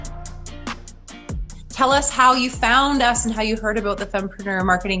tell us how you found us and how you heard about the Fempreneur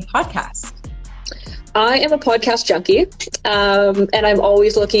Marketing Podcast. I am a podcast junkie, and I'm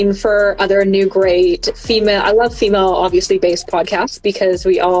always looking for other new great female, I love female, obviously, based podcasts because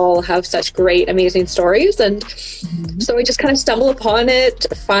we all have such great, amazing stories. And so I just kind of stumble upon it,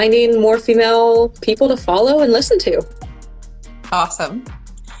 finding more female people to follow and listen to. Awesome.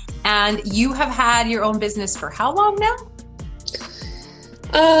 And you have had your own business for how long now?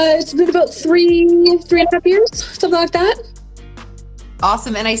 It's been about three and a half years, something like that.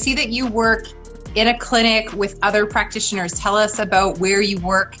 Awesome. And I see that you work in a clinic with other practitioners. Tell us about where you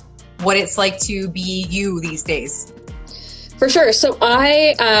work, what it's like to be you these days. For sure. So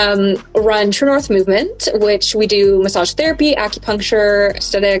I run True North Movement, which we do massage therapy, acupuncture,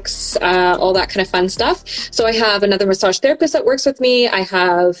 aesthetics, all that kind of fun stuff. So I have another massage therapist that works with me. I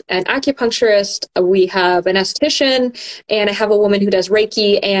have an acupuncturist. We have an esthetician, and I have a woman who does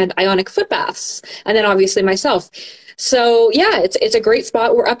Reiki and ionic foot baths. And then obviously myself. So yeah, it's a great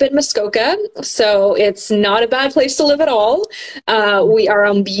spot. We're up in Muskoka, so it's not a bad place to live at all. We are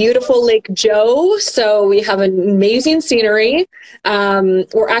on beautiful Lake Joe, so we have amazing scenery.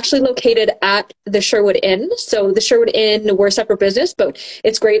 We're actually located at the Sherwood Inn. So the Sherwood Inn, we're a separate business, but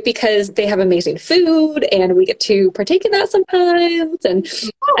it's great because they have amazing food and we get to partake in that sometimes. And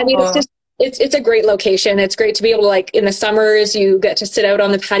I mean, it's a great location. It's great to be able to, like, in the summers, you get to sit out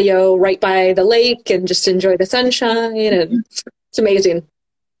on the patio right by the lake and just enjoy the sunshine. And it's amazing.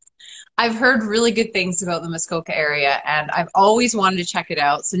 I've heard really good things about the Muskoka area, and I've always wanted to check it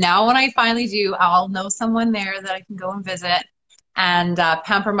out. So now when I finally do, I'll know someone there that I can go and visit and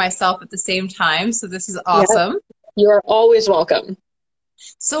pamper myself at the same time. So this is awesome. Yep. You are always welcome.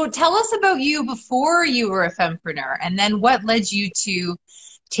 So tell us about you before you were a fempreneur, and then what led you to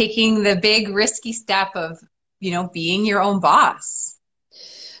taking the big risky step of, being your own boss.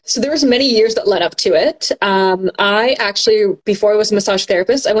 So there was many years that led up to it. I actually, before I was a massage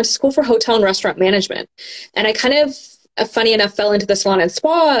therapist, I went to school for hotel and restaurant management. And I kind of, funny enough, fell into the salon and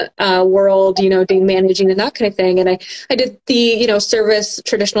spa world, doing managing and that kind of thing. And I did the, service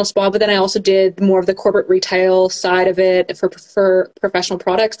traditional spa, but then I also did more of the corporate retail side of it for professional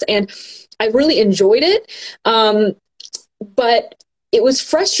products. And I really enjoyed it. But it was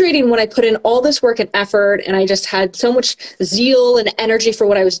frustrating when I put in all this work and effort and I just had so much zeal and energy for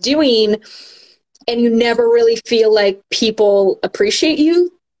what I was doing, and you never really feel like people appreciate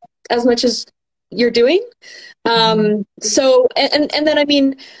you as much as you're doing. So, and then, I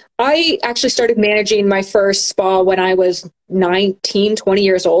mean, I actually started managing my first spa when I was 19, 20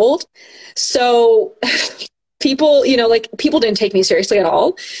 years old. So people, people didn't take me seriously at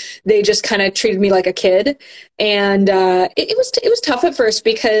all. They just kind of treated me like a kid. And it was tough at first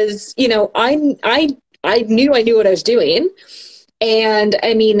because, I knew what I was doing. And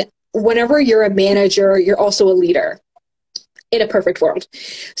I mean, whenever you're a manager, you're also a leader in a perfect world.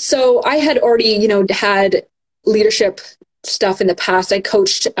 So I had already, had leadership stuff in the past. I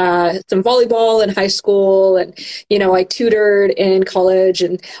coached some volleyball in high school, and I tutored in college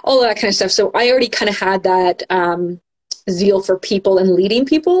and all that kind of stuff. So I already kind of had that zeal for people and leading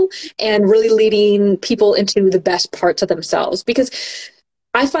people and really leading people into the best parts of themselves, because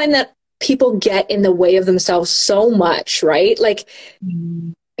I find that people get in the way of themselves so much, right? Like,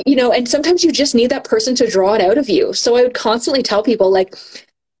 and sometimes you just need that person to draw it out of you. So I would constantly tell people, like,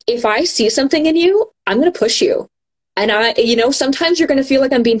 if I see something in you, I'm going to push you. And sometimes you're going to feel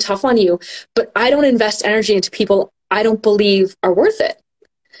like I'm being tough on you, but I don't invest energy into people I don't believe are worth it.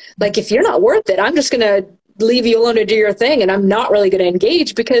 Like, if you're not worth it, I'm just going to leave you alone to do your thing. And I'm not really going to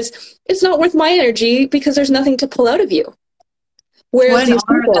engage because it's not worth my energy, because there's nothing to pull out of you. Whereas what an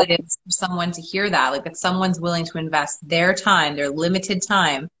honor that is for someone to hear that, like, that someone's willing to invest their time, their limited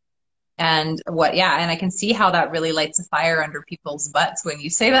time. And and I can see how that really lights a fire under people's butts when you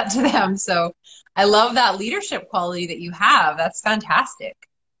say that to them. So I love that leadership quality that you have. That's fantastic.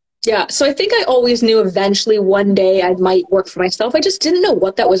 Yeah. So I think I always knew eventually one day I might work for myself. I just didn't know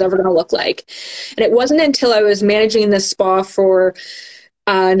what that was ever going to look like. And it wasn't until I was managing this spa for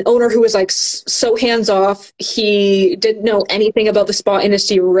an owner who was, like, so hands-off. He didn't know anything about the spa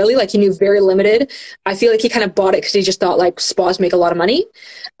industry, really. Like, he knew very limited. I feel like he kind of bought it because he just thought, like, spas make a lot of money.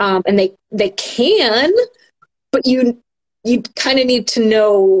 And they can, but you kind of need to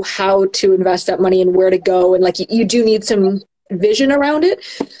know how to invest that money and where to go. And, like, you do need some vision around it.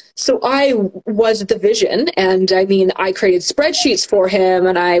 So I was the vision, and I mean, I created spreadsheets for him,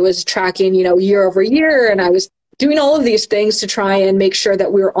 and I was tracking, year over year, and I was doing all of these things to try and make sure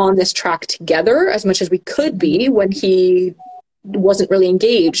that we were on this track together as much as we could be when he wasn't really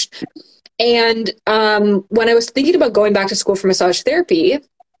engaged. And when I was thinking about going back to school for massage therapy,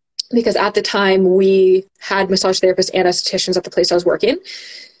 because at the time we had massage therapists and estheticians at the place I was working.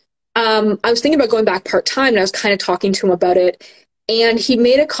 I was thinking about going back part-time, and I was kind of talking to him about it. And he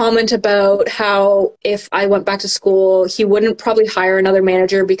made a comment about how if I went back to school, he wouldn't probably hire another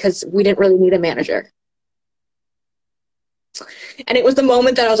manager because we didn't really need a manager. And it was the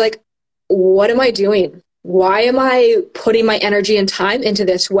moment that I was like, what am I doing? Why am I putting my energy and time into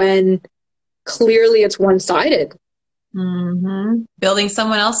this when clearly it's one-sided? Mm-hmm. Building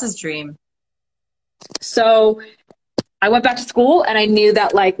someone else's dream. So I went back to school, and I knew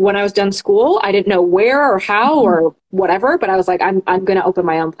that like when I was done school, I didn't know where or how or whatever, but I was like, I'm going to open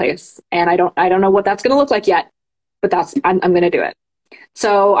my own place, and I don't know what that's going to look like yet, but I'm going to do it.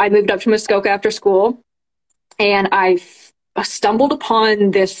 So I moved up to Muskoka after school, and I stumbled upon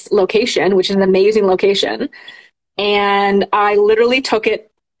this location, which is an amazing location. And I literally took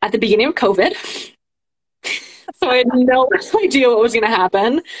it at the beginning of COVID. So I had no idea what was going to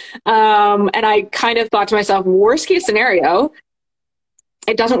happen. And I kind of thought to myself, worst case scenario,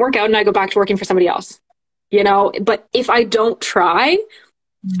 it doesn't work out and I go back to working for somebody else, you know, but if I don't try,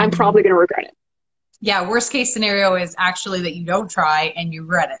 I'm probably going to regret it. Yeah. Worst case scenario is actually that you don't try and you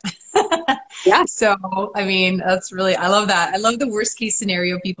regret it. Yeah. So, I mean, that's really, I love that. I love the worst case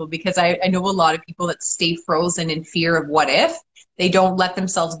scenario people, because I know a lot of people that stay frozen in fear of what if. They don't let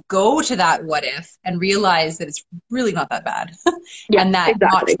themselves go to that what if and realize that it's really not that bad. Yeah, and that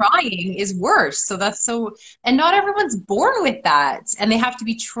exactly. not trying is worse. So that's so, and not everyone's born with that. And they have to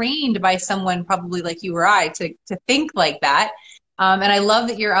be trained by someone probably like you or I to think like that. And I love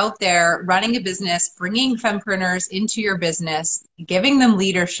that you're out there running a business, bringing fempreneurs into your business, giving them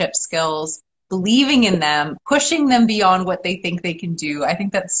leadership skills, believing in them, pushing them beyond what they think they can do. I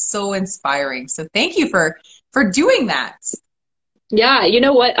think that's so inspiring. So thank you for doing that. Yeah, you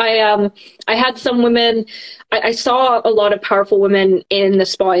know what? I had some women, I saw a lot of powerful women in the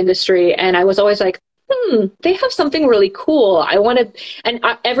spa industry, and I was always like, they have something really cool. I want to, and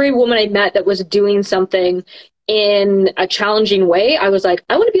every woman I met that was doing something in a challenging way, I was like,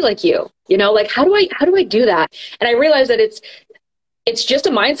 I want to be like you, you know, like, how do I do that? And I realized that it's just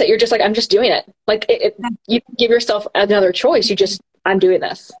a mindset. You're just like, I'm just doing it. Like you give yourself another choice. I'm doing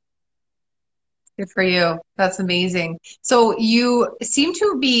this. Good for you. That's amazing. So you seem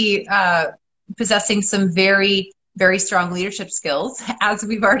to be possessing some very, very strong leadership skills, as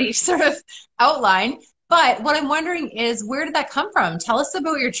we've already sort of outlined. But what I'm wondering is, where did that come from? Tell us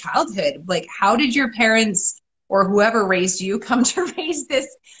about your childhood. Like, how did your parents or whoever raised you come to raise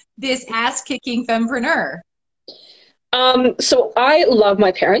this ass-kicking fempreneur? So I love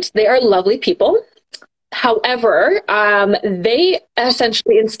my parents. They are lovely people. However, they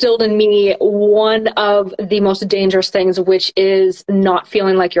essentially instilled in me one of the most dangerous things, which is not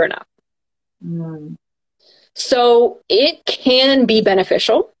feeling like you're enough. So it can be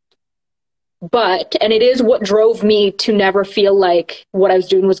beneficial, and it is what drove me to never feel like what I was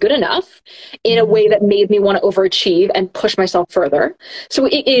doing was good enough in a way that made me want to overachieve and push myself further. So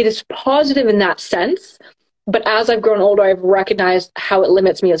it is positive in that sense. But as I've grown older, I've recognized how it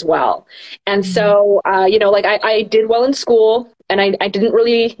limits me as well. And so, you know, like I did well in school, and I didn't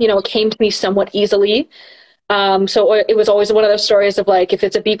really, you know, it came to me somewhat easily. So it was always one of those stories of like, if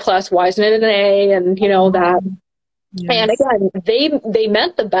it's a B+, why isn't it an A? And, you know, that. Yes. And again, they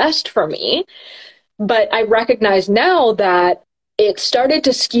meant the best for me. But I recognize now that it started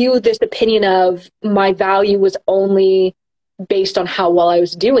to skew this opinion of my value was only based on how well I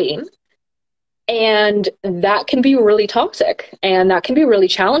was doing. And that can be really toxic, and that can be really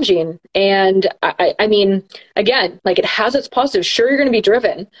challenging. And I mean, again, like, it has its positives. Sure, you're going to be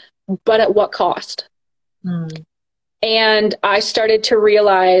driven, but at what cost? And I started to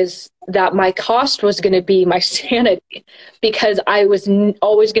realize that my cost was going to be my sanity, because I was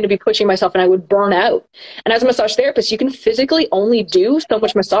always going to be pushing myself and I would burn out. And as a massage therapist, you can physically only do so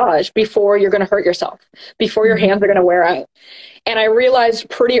much massage before you're going to hurt yourself, before your hands are going to wear out. And I realized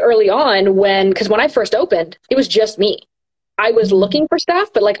pretty early on because when I first opened, it was just me. I was looking for staff,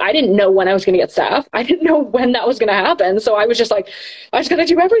 but like, I didn't know when I was going to get staff. I didn't know when that was going to happen. So I was just like, I was going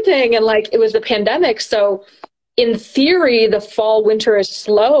to do everything. And like, it was the pandemic. So in theory, the fall, winter is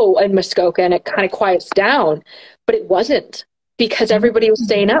slow in Muskoka and it kind of quiets down, but it wasn't, because everybody was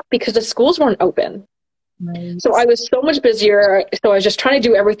staying up because the schools weren't open. Right. So I was so much busier. So I was just trying to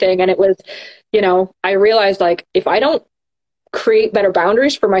do everything. And it was, you know, I realized like, if I don't create better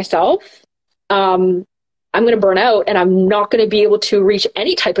boundaries for myself, I'm going to burn out, and I'm not going to be able to reach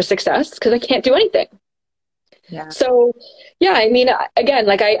any type of success because I can't do anything. Yeah. So, yeah, I mean, again,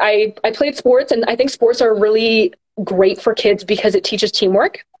 like I played sports, and I think sports are really great for kids because it teaches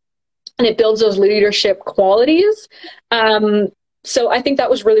teamwork and it builds those leadership qualities. So I think that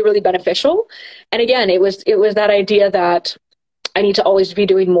was really, really beneficial. And again, it was that idea that I need to always be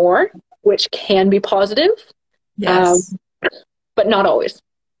doing more, which can be positive, Yes. but not always.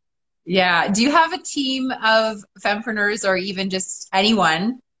 Yeah. Do you have a team of fempreneurs or even just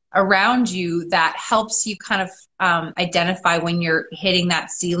anyone around you that helps you kind of identify when you're hitting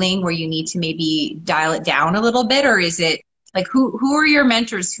that ceiling where you need to maybe dial it down a little bit? Or is it like who are your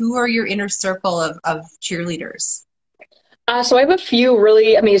mentors? Who are your inner circle of cheerleaders? So I have a few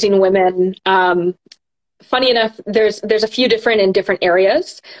really amazing women. Funny enough, there's a few different in different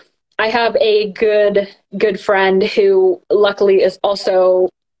areas. I have a good friend who luckily is also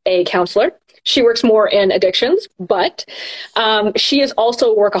a counselor. She works more in addictions, but she is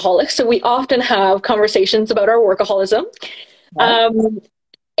also a workaholic. So we often have conversations about our workaholism.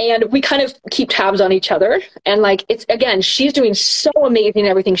 And we kind of keep tabs on each other. And like, it's, again, she's doing so amazing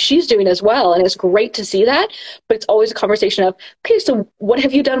everything she's doing as well. And it's great to see that. But it's always a conversation of, okay, so what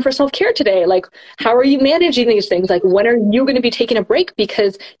have you done for self-care today? Like, how are you managing these things? Like, when are you going to be taking a break?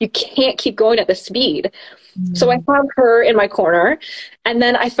 Because you can't keep going at this speed. Mm-hmm. So I have her in my corner. And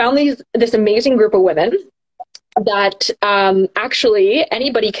then I found this amazing group of women that actually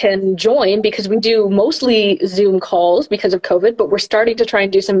anybody can join, because we do mostly Zoom calls because of COVID, but we're starting to try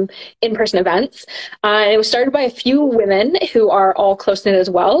and do some in-person events. And it was started by a few women who are all close-knit as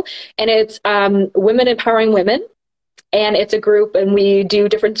well. And it's Women Empowering Women. And it's a group, and we do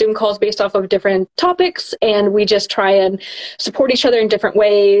different Zoom calls based off of different topics. And we just try and support each other in different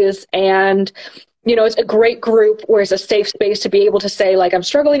ways. And you know, it's a great group where it's a safe space to be able to say, like, I'm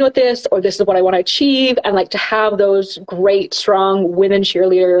struggling with this, or this is what I want to achieve. And like to have those great, strong women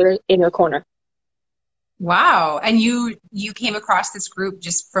cheerleaders in your corner. Wow. And you came across this group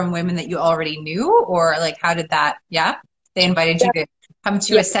just from women that you already knew, or like, how did that, they invited you to come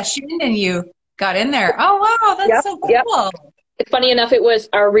to a session and you got in there. Oh, wow. That's so cool. Funny enough, it was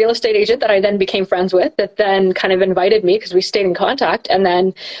our real estate agent that I then became friends with that then kind of invited me, because we stayed in contact, and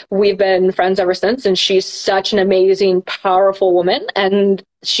then we've been friends ever since. And she's such an amazing, powerful woman, and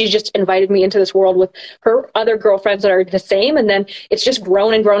she just invited me into this world with her other girlfriends that are the same, and then it's just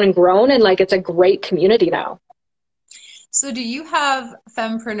grown and grown and grown, and like it's a great community now. So do you have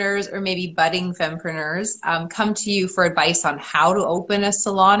fempreneurs or maybe budding fempreneurs come to you for advice on how to open a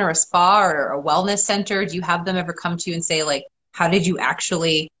salon or a spa or a wellness center? Do you have them ever come to you and say, like, how did you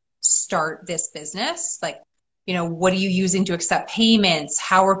actually start this business? Like, you know, what are you using to accept payments?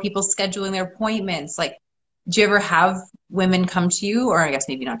 How are people scheduling their appointments? Like, do you ever have women come to you? Or I guess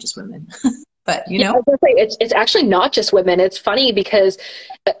maybe not just women, but you know? It's actually not just women. It's funny because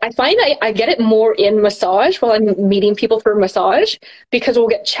I find I get it more in massage while I'm meeting people for massage, because we'll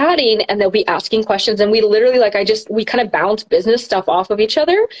get chatting and they'll be asking questions. And we literally, we kind of bounce business stuff off of each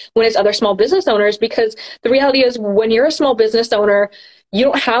other when it's other small business owners, because the reality is when you're a small business owner, you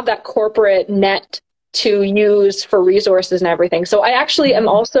don't have that corporate net to use for resources and everything. So I actually am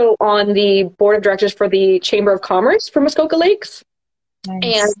also on the board of directors for the Chamber of Commerce for Muskoka Lakes.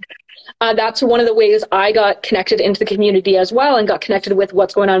 Nice. And that's one of the ways I got connected into the community as well, and got connected with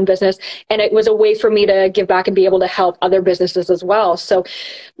what's going on in business. And it was a way for me to give back and be able to help other businesses as well. So,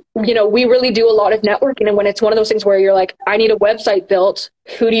 you know, we really do a lot of networking. And when it's one of those things where you're like, I need a website built,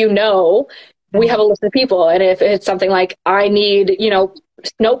 who do you know? We have a list of people. And if it's something like, I need, you know,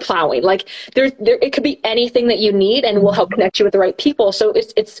 snow plowing, like there, it could be anything that you need, and we'll help connect you with the right people. So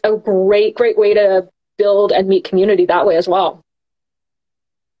it's a great way to build and meet community that way as well.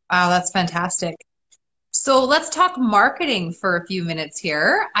 Wow, that's fantastic. So let's talk marketing for a few minutes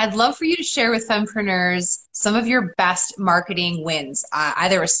here. I'd love for you to share with fempreneurs some of your best marketing wins,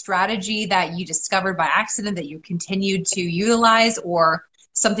 either a strategy that you discovered by accident that you continued to utilize, or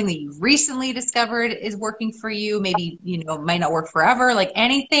something that you've recently discovered is working for you. Maybe, you know, might not work forever, like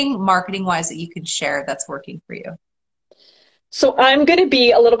anything marketing wise that you can share that's working for you. So I'm going to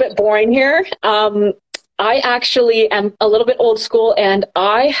be a little bit boring here. I actually am a little bit old school, and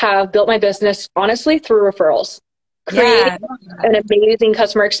I have built my business honestly through referrals. Creating an amazing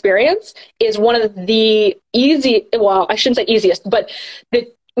customer experience is one of the I shouldn't say easiest, but the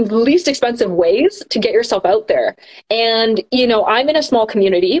least expensive ways to get yourself out there. And, you know, I'm in a small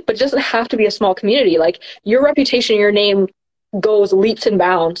community, but it doesn't have to be a small community. Like, your reputation, your name goes leaps and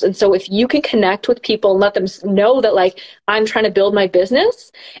bounds. And so if you can connect with people and let them know that, like, I'm trying to build my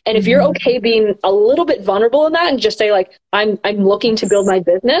business, and if you're okay being a little bit vulnerable in that and just say, like, I'm looking to build my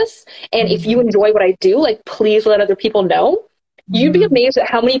business, and if you enjoy what I do, like, please let other people know. You'd be Mhm. amazed at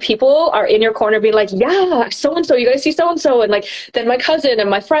how many people are in your corner being like, yeah, so and so, you guys see so and so, and like then my cousin and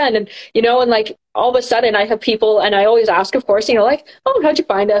my friend, and and like all of a sudden I have people, and I always ask, of course, like, oh, how'd you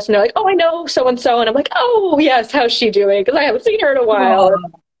find us? And they're like, oh, I know so and so, and I'm like, oh yes, how's she doing? Because I haven't seen her in a while.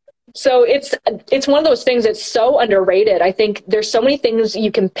 Oh, So it's one of those things that's so underrated. I think there's so many things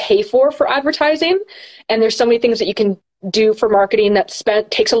you can pay for advertising, and there's so many things that you can do for marketing that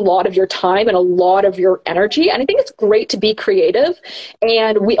takes a lot of your time and a lot of your energy. And I think it's great to be creative,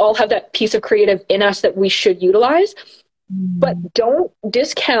 and we all have that piece of creative in us that we should utilize. But mm, don't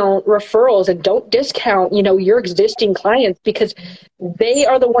discount referrals, and don't discount, your existing clients, because they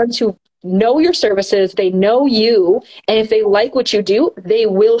are the ones who know your services, they know you, and if they like what you do, they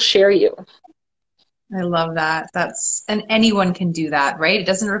will share you. I love that. And anyone can do that, right? It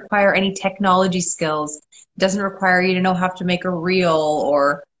doesn't require any technology skills. It doesn't require you to know how to make a reel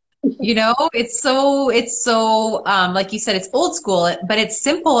or, it's so, like you said, it's old school, but it's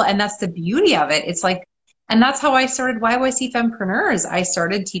simple. And that's the beauty of it. It's like, and that's how I started YYC Fempreneurs. I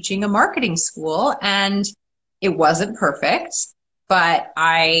started teaching a marketing school and it wasn't perfect, but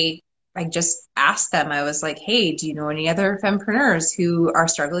I just asked them, I was like, hey, do you know any other fempreneurs who are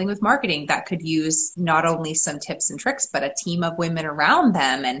struggling with marketing that could use not only some tips and tricks, but a team of women around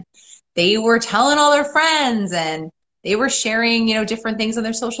them? And they were telling all their friends and they were sharing, different things on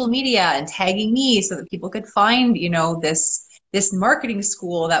their social media and tagging me so that people could find, this marketing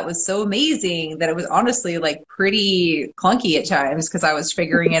school that was so amazing that it was honestly like pretty clunky at times because I was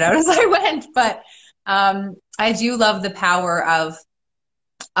figuring it out as I went. But I do love the power of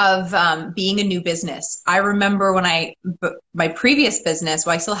being a new business. I remember when my previous business,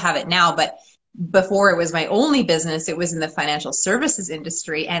 well, I still have it now, but before it was my only business, it was in the financial services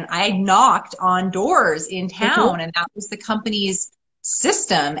industry. And I knocked on doors in Mhm. town, and that was the company's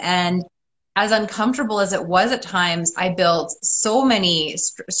system. And as uncomfortable as it was at times, I built so many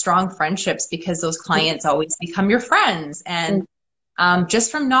strong friendships because those clients always become your friends. And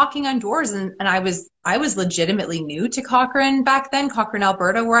just from knocking on doors, and I was legitimately new to Cochrane back then, Cochrane,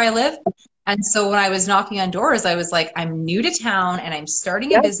 Alberta, where I live. And so when I was knocking on doors, I was like, I'm new to town and I'm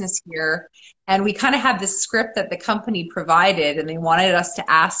starting a Yeah. business here. And we kind of had this script that the company provided, and they wanted us to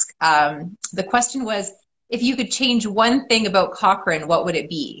ask. The question was, if you could change one thing about Cochrane, what would it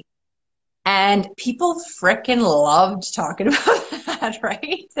be? And people frickin' loved talking about that,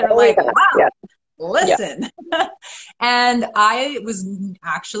 right? They're Oh like, yeah. wow, Yeah. Yeah. listen. And I was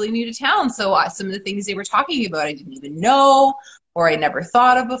actually new to town. So some of the things they were talking about, I didn't even know or I never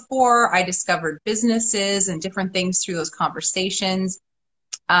thought of before. I discovered businesses and different things through those conversations.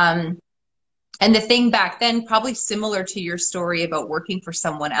 Um, and the thing back then, probably similar to your story about working for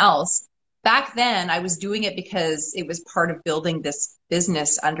someone else, back then I was doing it because it was part of building this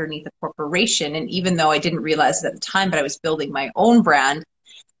business underneath a corporation. And even though I didn't realize it at the time, but I was building my own brand,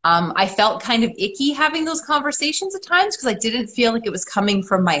 I felt kind of icky having those conversations at times because I didn't feel like it was coming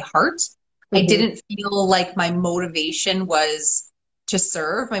from my heart. I Hmm. didn't feel like my motivation was to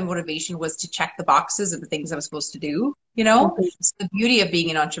serve. My motivation was to check the boxes of the things I was supposed to do, you know? Hmm. So the beauty of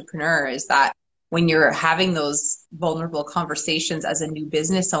being an entrepreneur is that when you're having those vulnerable conversations as a new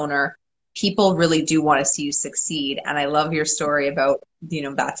business owner, people really do want to see you succeed. And I love your story about,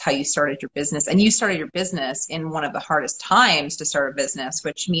 that's how you started your business. And you started your business in one of the hardest times to start a business,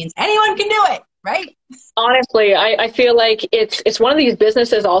 which means anyone can do it, right? Honestly, I feel like it's one of these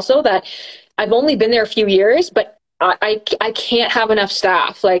businesses also that I've only been there a few years, but I can't have enough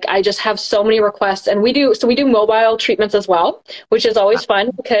staff. Like I just have so many requests, and we do mobile treatments as well, which is always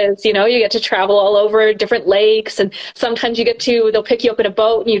fun because you get to travel all over different lakes, and sometimes they'll pick you up in a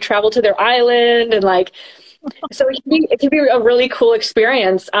boat and you travel to their island, and like so it can be a really cool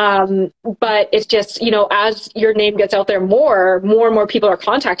experience. But it's just as your name gets out there more and more people are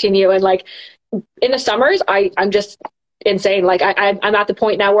contacting you, and like in the summers, I'm just insane. Like I'm at the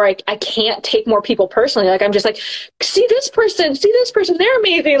point now where I can't take more people personally. Like I'm just like, see this person, they're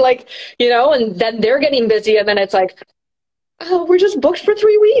amazing. Like, and then they're getting busy. And then it's like, oh, we're just booked for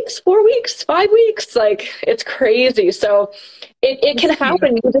 3 weeks, 4 weeks, 5 weeks. Like it's crazy. So it can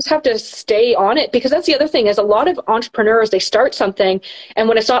happen. You just have to stay on it, because that's the other thing is a lot of entrepreneurs, they start something, and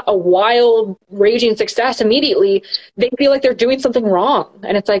when it's not a wild raging success immediately, they feel like they're doing something wrong.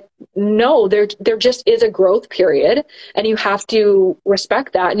 And it's like, no, there just is a growth period, and you have to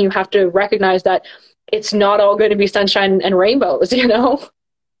respect that, and you have to recognize that it's not all going to be sunshine and rainbows,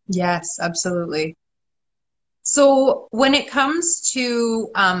 Yes, absolutely. So when it comes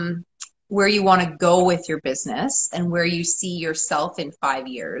to where you want to go with your business and where you see yourself in 5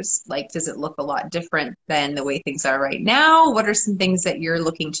 years, like does it look a lot different than the way things are right now? What are some things that you're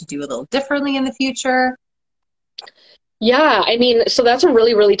looking to do a little differently in the future? Yeah, I mean, so that's a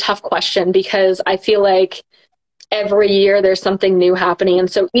really, really tough question because I feel like every year there's something new happening.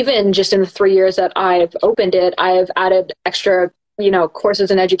 And so even just in the 3 years that I've opened it, I've added extra,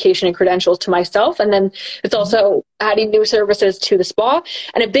 courses and education and credentials to myself. And then it's also adding new services to the spa.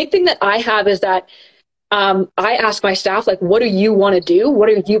 And a big thing that I have is that I ask my staff, like, what do you want to do? What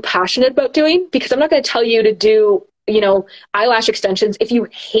are you passionate about doing? Because I'm not going to tell you to do, eyelash extensions if you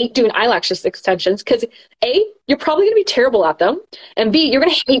hate doing eyelash extensions, because A, you're probably going to be terrible at them. And B, you're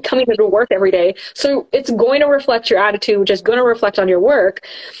going to hate coming into work every day. So it's going to reflect your attitude, which is going to reflect on your work.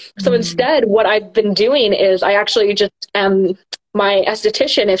 So instead, what I've been doing is I actually just my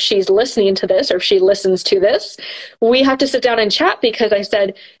esthetician, if she's listening to this or if she listens to this, we have to sit down and chat because I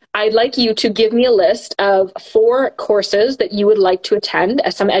said, I'd like you to give me a list of 4 courses that you would like to attend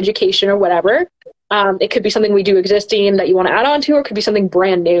as some education or whatever. It could be something we do existing that you want to add on to, or it could be something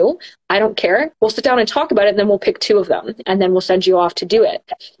brand new. I don't care. We'll sit down and talk about it, and then we'll pick 2 of them, and then we'll send you off to do it.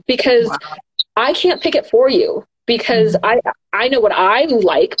 Because I can't pick it for you, because I know what I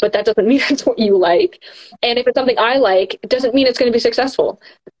like, but that doesn't mean that's what you like. And if it's something I like, it doesn't mean it's going to be successful.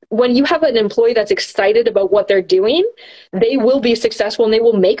 When you have an employee that's excited about what they're doing, they will be successful and they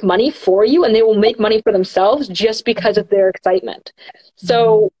will make money for you and they will make money for themselves just because of their excitement.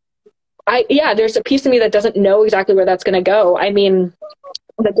 So there's a piece of me that doesn't know exactly where that's going to go. I mean,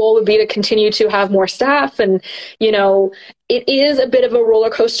 the goal would be to continue to have more staff, and it is a bit of a roller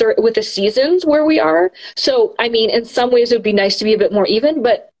coaster with the seasons where we are. So I mean, in some ways it would be nice to be a bit more even,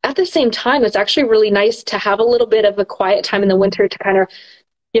 but at the same time it's actually really nice to have a little bit of a quiet time in the winter to kind of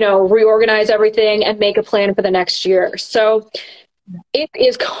reorganize everything and make a plan for the next year. So it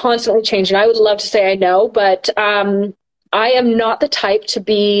is constantly changing. I would love to say I know, but I am not the type to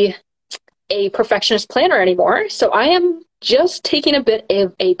be a perfectionist planner anymore. So I am just taking a bit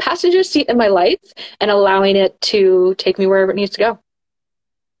of a passenger seat in my life and allowing it to take me wherever it needs to go.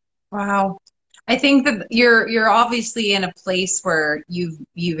 Wow. I think that you're obviously in a place where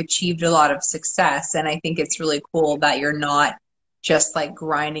you've achieved a lot of success, and I think it's really cool that you're not just like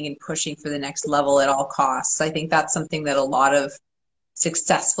grinding and pushing for the next level at all costs. I think that's something that a lot of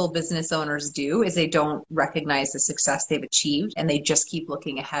successful business owners do, is they don't recognize the success they've achieved and they just keep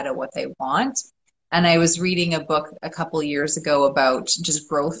looking ahead at what they want. And I was reading a book a couple years ago about just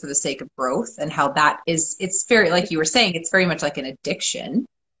growth for the sake of growth, and how it's very, like you were saying, it's very much like an addiction.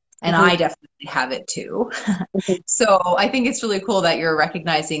 And I definitely have it too. So I think it's really cool that you're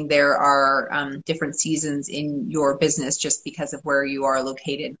recognizing there are different seasons in your business just because of where you are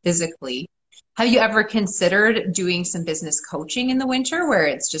located physically. Have you ever considered doing some business coaching in the winter, where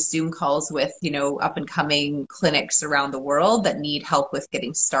it's just Zoom calls with, up and coming clinics around the world that need help with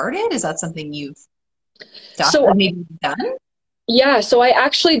getting started? Is that something you've maybe done? Yeah, so I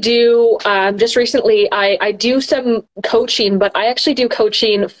actually do, just recently, I do some coaching, but I actually do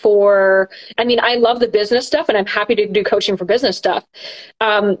coaching I love the business stuff and I'm happy to do coaching for business stuff.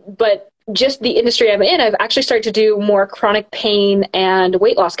 But just the industry I'm in, I've actually started to do more chronic pain and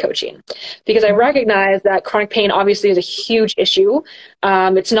weight loss coaching, because I recognize that chronic pain obviously is a huge issue.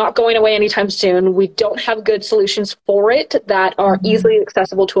 It's not going away anytime soon. We don't have good solutions for it that are easily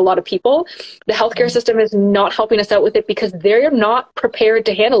accessible to a lot of people. The healthcare system is not helping us out with it because they're not prepared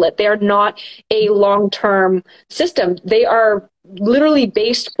to handle it. They are not a long-term system. They are literally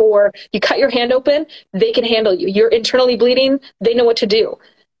based for, you cut your hand open, they can handle you. You're internally bleeding, they know what to do.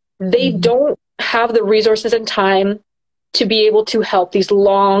 They don't have the resources and time to be able to help these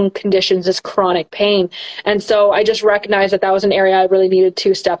long conditions, this chronic pain. And so I just recognized that was an area I really needed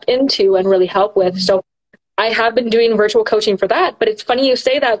to step into and really help with. So I have been doing virtual coaching for that. But it's funny you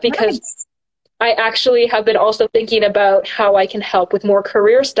say that, because I actually have been also thinking about how I can help with more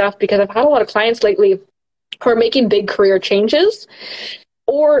career stuff, because I've had a lot of clients lately who are making big career changes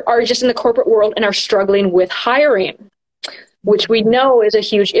or are just in the corporate world and are struggling with hiring, which we know is a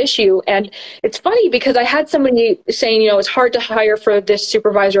huge issue. And it's funny because I had somebody saying, it's hard to hire for this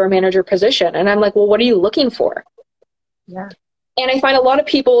supervisor or manager position. And I'm like, well, what are you looking for? Yeah. And I find a lot of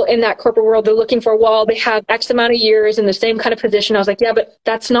people in that corporate world, they're looking for, well, they have X amount of years in the same kind of position. I was like, yeah, but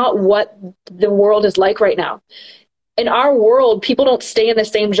that's not what the world is like right now. In our world, people don't stay in the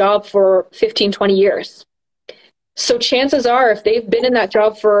same job for 15, 20 years. So chances are, if they've been in that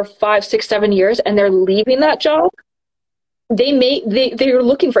job for 5, 6, 7 years and they're leaving that job, they're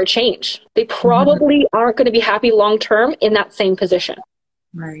looking for a change. They probably aren't going to be happy long-term in that same position.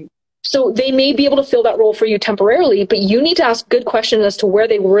 Right. So they may be able to fill that role for you temporarily, but you need to ask good questions as to where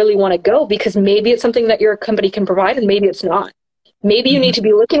they really want to go, because maybe it's something that your company can provide and maybe it's not. Maybe you need to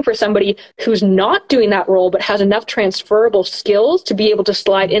be looking for somebody who's not doing that role, but has enough transferable skills to be able to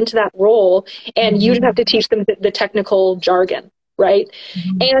slide into that role. And you just have to teach them the technical jargon, right?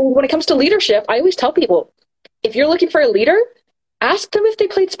 And when it comes to leadership, I always tell people, if you're looking for a leader, ask them if they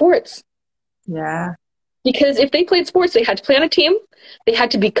played sports. Yeah. Because if they played sports, they had to play on a team. They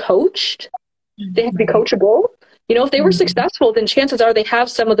had to be coached. They had to be coachable. You know, if they were successful, then chances are they have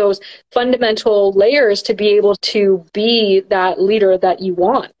some of those fundamental layers to be able to be that leader that you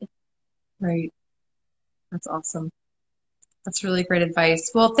want. Right. That's awesome. That's really great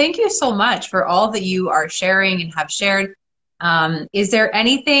advice. Well, thank you so much for all that you are sharing and have shared. Is there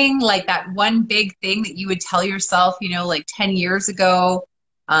anything like that one big thing that you would tell yourself, you know, like 10 years ago,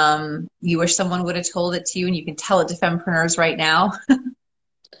 you wish someone would have told it to you and you can tell it to fempreneurs right now?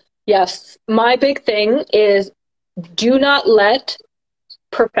 Yes. My big thing is do not let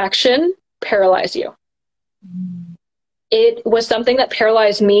perfection paralyze you. It was something that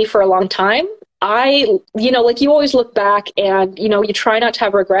paralyzed me for a long time. Like you always look back and, you know, you try not to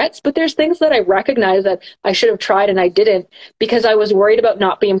have regrets, but there's things that I recognize that I should have tried and I didn't because I was worried about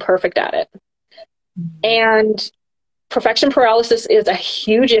not being perfect at it. And perfection paralysis is a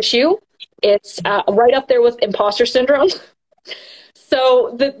huge issue. It's right up there with imposter syndrome.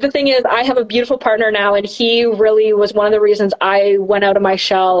 So the thing is, I have a beautiful partner now, and he really was one of the reasons I went out of my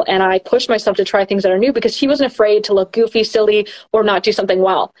shell and I pushed myself to try things that are new because he wasn't afraid to look goofy, silly, or not do something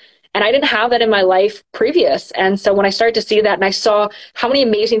well. And I didn't have that in my life previous. And so when I started to see that and I saw how many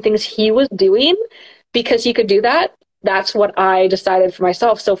amazing things he was doing because he could do that, that's what I decided for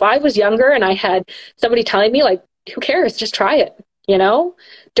myself. So if I was younger and I had somebody telling me, like, who cares? Just try it, you know?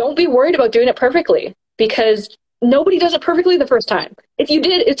 Don't be worried about doing it perfectly because nobody does it perfectly the first time. If you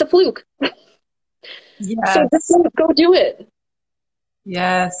did, it's a fluke. Yes. So just go do it.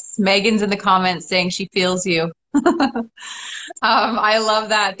 Yes. Megan's in the comments saying she feels you. I love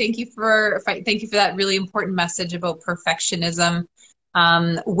that. Thank you for that really important message about perfectionism.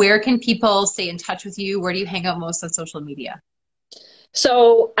 Where can people stay in touch with you? Where do you hang out most on social media?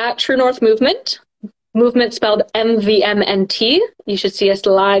 So at True North Movement spelled MVMNT. You should see us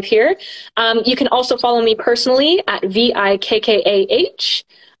live here. You can also follow me personally at VIKKAH.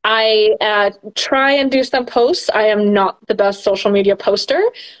 I try and do some posts. I am not the best social media poster,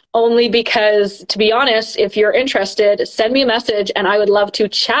 only because, to be honest, if you're interested, send me a message and I would love to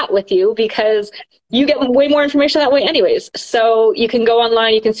chat with you because you get way more information that way anyways. So you can go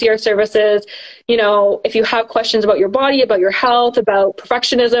online, you can see our services. You know, if you have questions about your body, about your health, about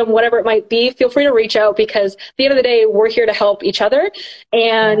perfectionism, whatever it might be, feel free to reach out because at the end of the day, we're here to help each other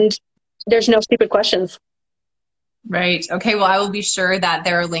and there's no stupid questions. Right. Okay. Well, I will be sure that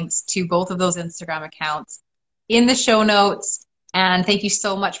there are links to both of those Instagram accounts in the show notes. And thank you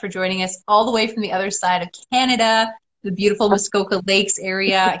so much for joining us all the way from the other side of Canada, the beautiful Muskoka Lakes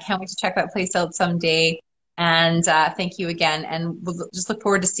area. I can't wait to check that place out someday. And thank you again. And we'll just look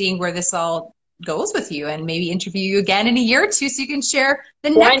forward to seeing where this all goes with you and maybe interview you again in a year or two so you can share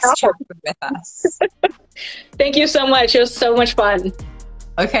the next chapter with us. Thank you so much. It was so much fun.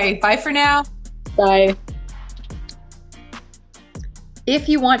 Okay. Bye for now. Bye. If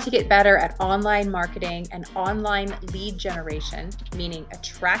you want to get better at online marketing and online lead generation, meaning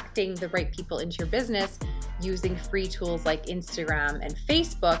attracting the right people into your business using free tools like Instagram and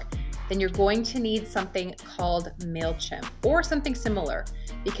Facebook, then you're going to need something called MailChimp or something similar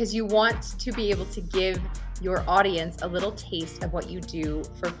because you want to be able to give your audience a little taste of what you do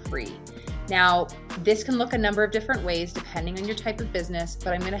for free. Now, this can look a number of different ways depending on your type of business,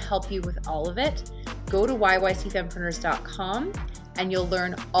 but I'm going to help you with all of it. Go to yycfempreneurs.com and you'll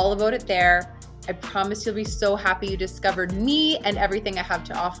learn all about it there. I promise you'll be so happy you discovered me and everything I have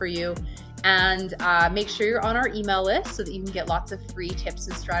to offer you. And make sure you're on our email list so that you can get lots of free tips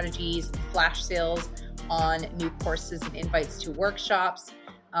and strategies, flash sales on new courses and invites to workshops.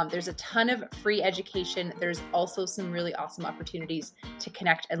 There's a ton of free education. There's also some really awesome opportunities to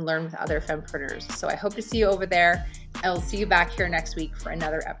connect and learn with other fempreneurs. So I hope to see you over there. I will see you back here next week for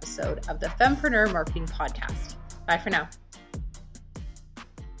another episode of the Fempreneur Marketing Podcast. Bye for now.